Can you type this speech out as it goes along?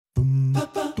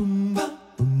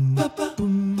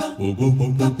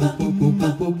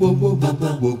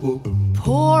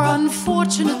Poor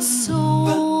unfortunate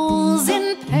souls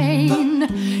in pain,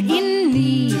 in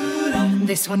need.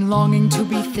 This one longing to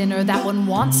be thinner, that one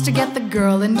wants to get the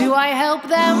girl, and do I help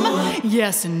them?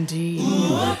 Yes, indeed.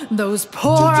 Those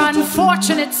poor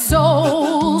unfortunate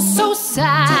souls, so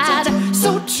sad,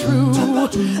 so true.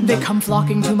 They come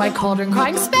flocking to my cauldron,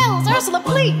 crying, "Spells, Ursula,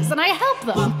 please!" And I help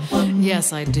them.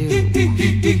 Yes, I do.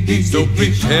 So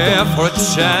prepare for a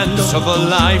chance of a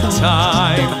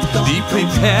lifetime. Be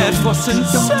prepared for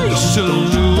sensational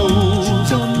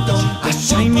news. A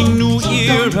shining new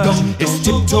era is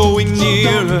tiptoeing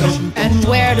nearer. And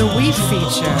where do we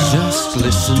feature? Just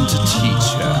listen to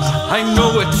teacher. I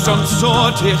know it sounds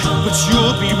sordid, but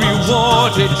you'll be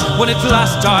rewarded when at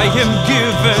last I am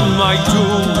given my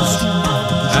dues.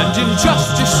 And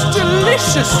injustice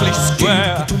deliciously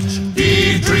square.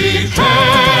 Be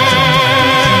prepared.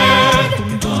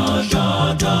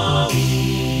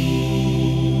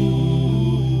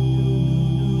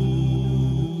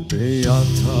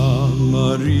 Beata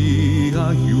Maria,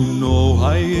 you know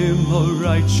I am a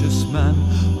righteous man.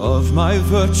 Of my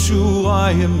virtue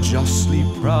I am justly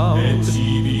proud.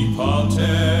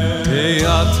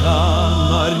 Beata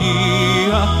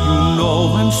Maria, you know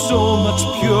I'm so much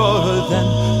purer than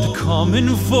the common,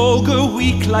 vulgar,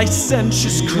 weak,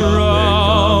 licentious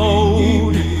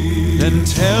crowd. Then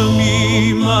tell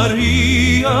me,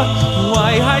 Maria,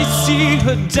 why I see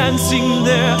her dancing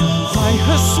there, why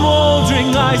her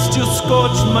smoldering eyes still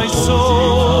scorch my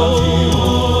soul.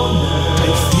 I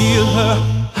feel her,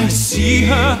 I see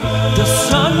her, the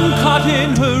sun caught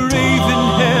in her raven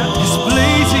hair is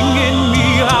blazing in me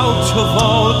out of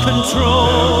all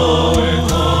control.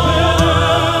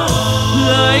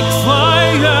 Like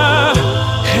fire,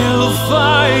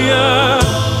 hellfire,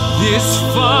 this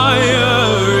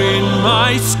fire in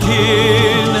my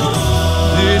skin,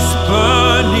 this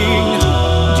burning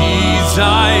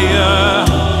desire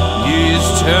is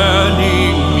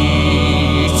turning me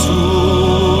to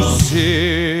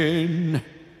sin.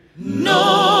 No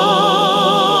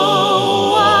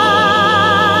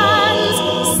one's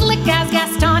slick as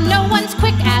Gaston, no one's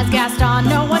quick as Gaston,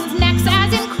 no one's neck's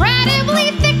as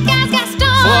incredibly thick as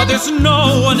Gaston. For there's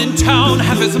no one in town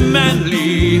half as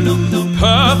manly,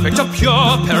 perfect, a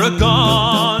pure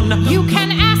paragon. You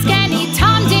can ask any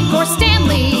Tom, Dick, or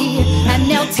Stanley, and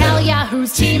they'll tell ya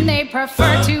whose team they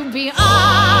prefer to be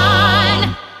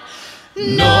on.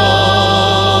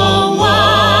 No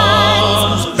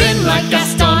one's been like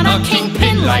Gaston, a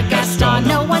kingpin like Gaston.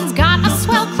 No one's got a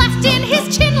swell cleft in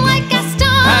his chin like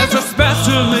Gaston. As a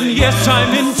specimen, yes,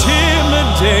 I'm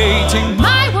intimidating.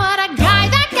 My, what a guy,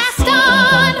 that Gaston!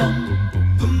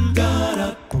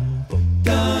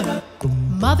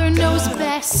 Mother knows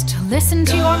best. Listen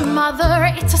to your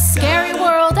mother. It's a scary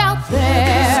world out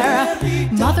there.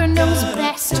 Mother knows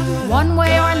best. One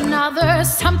way or another,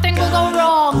 something will go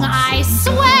wrong, I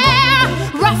swear.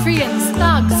 Ruffians,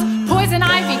 thugs, poison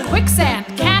ivy, quicksand,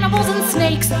 cannibals and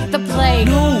snakes, the plague.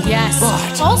 Yes,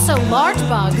 also large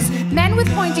bugs, men with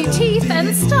pointy teeth,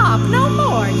 and stop, no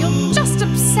more. You'll just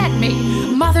upset me.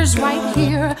 Mother's right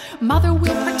here. Mother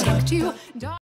will protect you.